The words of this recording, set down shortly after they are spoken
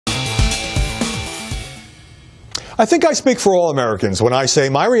I think I speak for all Americans when I say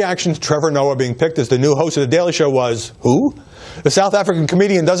my reaction to Trevor Noah being picked as the new host of The Daily Show was, who? The South African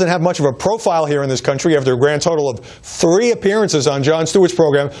comedian doesn't have much of a profile here in this country after a grand total of 3 appearances on Jon Stewart's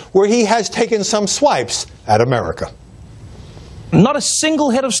program where he has taken some swipes at America. Not a single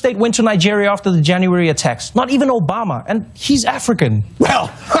head of state went to Nigeria after the January attacks. Not even Obama. And he's African. Well,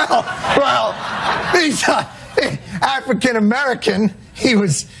 he's African-American. He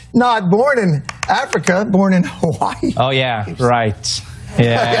was not born in Africa, born in Hawaii. Oh, yeah, right.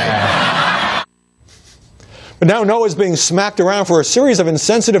 Yeah. But now Noah's being smacked around for a series of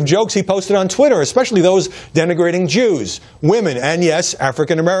insensitive jokes he posted on Twitter, especially those denigrating Jews, women, and yes,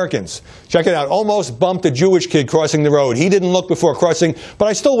 African Americans. Check it out. Almost bumped a Jewish kid crossing the road. He didn't look before crossing, but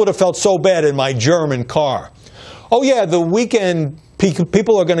I still would have felt so bad in my German car. Oh yeah, the weekend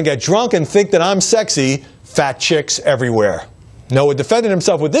people are going to get drunk and think that I'm sexy. Fat chicks everywhere. Noah defended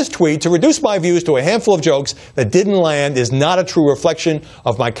himself with this tweet: to reduce my views to a handful of jokes that didn't land is not a true reflection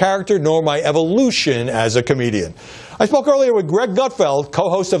of my character nor my evolution as a comedian. I spoke earlier with Greg Gutfeld,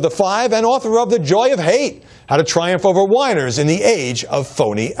 co-host of The Five and author of The Joy of Hate: How to Triumph Over Whiners in the Age of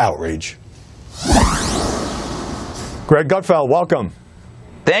Phony Outrage. Greg Gutfeld, welcome.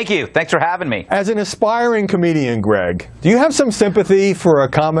 Thank you. Thanks for having me. As an aspiring comedian, Greg, do you have some sympathy for a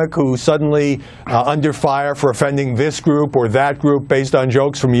comic who's suddenly under fire for offending this group or that group based on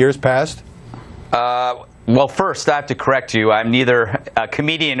jokes from years past? Well, first, I have to correct you. I'm neither a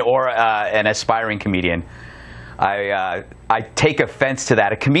comedian or an aspiring comedian. I take offense to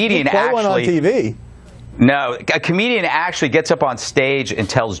that. A comedian actually... on TV. No, a comedian actually gets up on stage and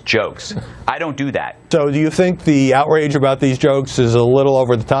tells jokes. I don't do that. So do you think the outrage about these jokes is a little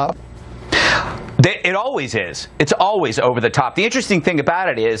over the top? It always is. It's always over the top. The interesting thing about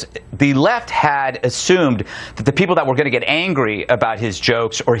it is the left had assumed that the people that were going to get angry about his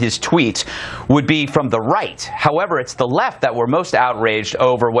jokes or his tweets would be from the right. However, it's the left that were most outraged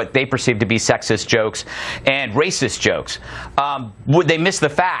over what they perceived to be sexist jokes and racist jokes. They miss the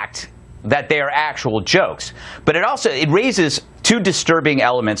fact that they are actual jokes. But it raises 2 disturbing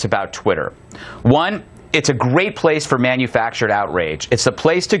elements about Twitter. One, it's a great place for manufactured outrage. It's the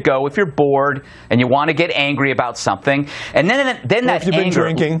place to go if you're bored and you want to get angry about something. And then that if you've been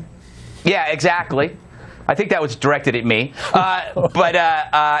drinking. Yeah, exactly. I think that was directed at me.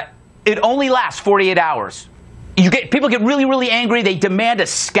 It only lasts 48 hours. People get really, really angry. They demand a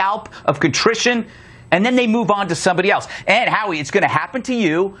scalp of contrition, and then they move on to somebody else. And Howie, it's going to happen to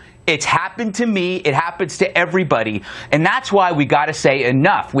you. It's happened to me. It happens to everybody. And that's why we got to say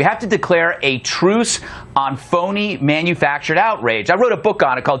enough. We have to declare a truce on phony manufactured outrage. I wrote a book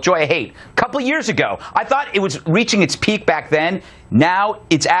on it called Joy of Hate a couple of years ago. I thought it was reaching its peak back then. Now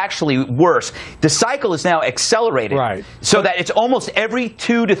it's actually worse. The cycle is now accelerated, right? So that it's almost every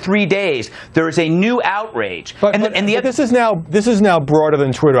 2 to 3 days there is a new outrage. But this is now broader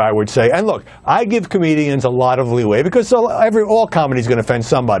than Twitter, I would say. And look, I give comedians a lot of leeway because all comedy is going to offend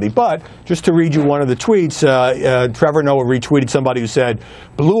somebody. But just to read you one of the tweets, Trevor Noah retweeted somebody who said,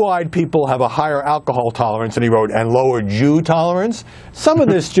 "Blue-eyed people have a higher alcohol tolerance," and he wrote, "and lower Jew tolerance." Some of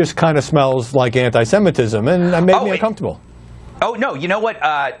this just kind of smells like anti-Semitism, and made me uncomfortable. Oh, no, you know what?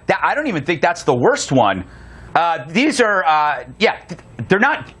 I don't even think that's the worst one. These are, they're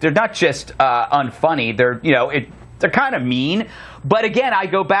not just unfunny. They're kind of mean. But again, I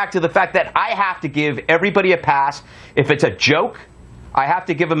go back to the fact that I have to give everybody a pass. If it's a joke, I have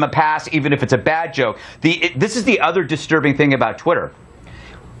to give them a pass, even if it's a bad joke. This is the other disturbing thing about Twitter.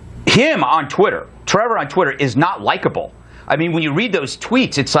 Trevor on Twitter is not likable. I mean, when you read those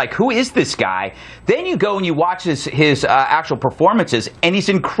tweets, it's like, who is this guy? Then you go and you watch his actual performances, and he's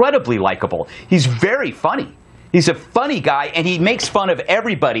incredibly likable. He's very funny. He's a funny guy, and he makes fun of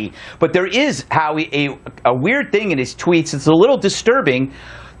everybody. But there is, Howie, a weird thing in his tweets. It's a little disturbing.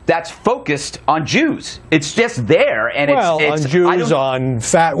 That's focused on Jews. It's just there, and on Jews, on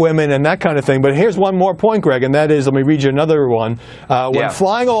fat women, and that kind of thing. But here's one more point, Greg, and that is, let me read you another one. When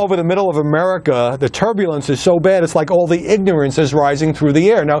flying all over the middle of America, the turbulence is so bad, it's like all the ignorance is rising through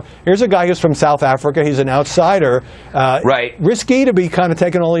the air. Now, here's a guy who's from South Africa. He's an outsider. Right. Risky to be kind of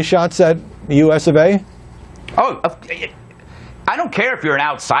taking all these shots at the U.S. of A.? Oh, I don't care if you're an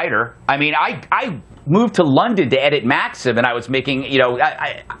outsider. I mean, I moved to London to edit Maxim, and I was making,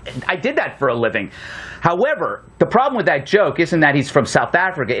 I did that for a living. However, the problem with that joke isn't that he's from South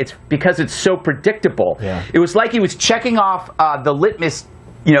Africa. It's because it's so predictable. Yeah. It was like he was checking off the litmus,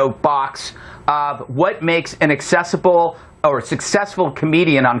 box of what makes an accessible or successful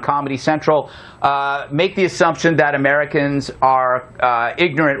comedian on Comedy Central make the assumption that Americans are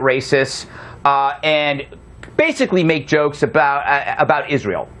ignorant racists and basically make jokes about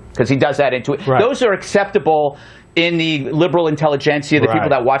Israel. because he does that into it. Right. Those are acceptable in the liberal intelligentsia, the people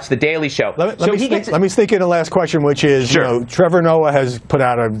that watch The Daily Show. Let me sneak in a last question, which is, sure. Trevor Noah has put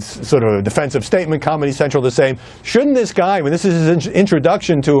out a sort of a defensive statement, Comedy Central the same. Shouldn't this guy, when this is his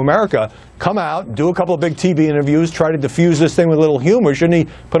introduction to America, come out, do a couple of big TV interviews, try to diffuse this thing with a little humor? Shouldn't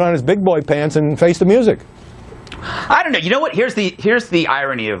he put on his big boy pants and face the music? I don't know. You know what? Here's the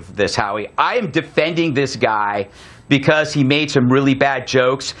irony of this, Howie. I am defending this guy because he made some really bad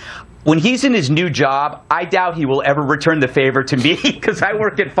jokes. When he's in his new job, I doubt he will ever return the favor to me because I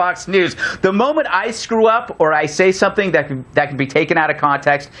work at Fox News. The moment I screw up or I say something that can be taken out of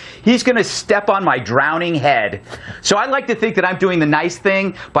context, he's going to step on my drowning head. So I like to think that I'm doing the nice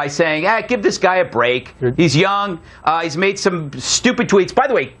thing by saying, give this guy a break. He's young. He's made some stupid tweets. By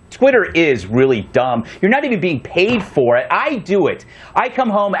the way, Twitter is really dumb. You're not even being paid for it. I do it. I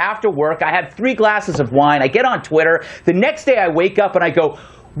come home after work. I have 3 glasses of wine. I get on Twitter. The next day I wake up and I go,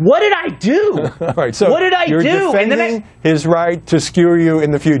 what did I do? All right, so what did I you're do? defending his right to skewer you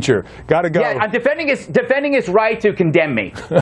in the future. Got to go. Yeah, I'm defending his right to condemn me.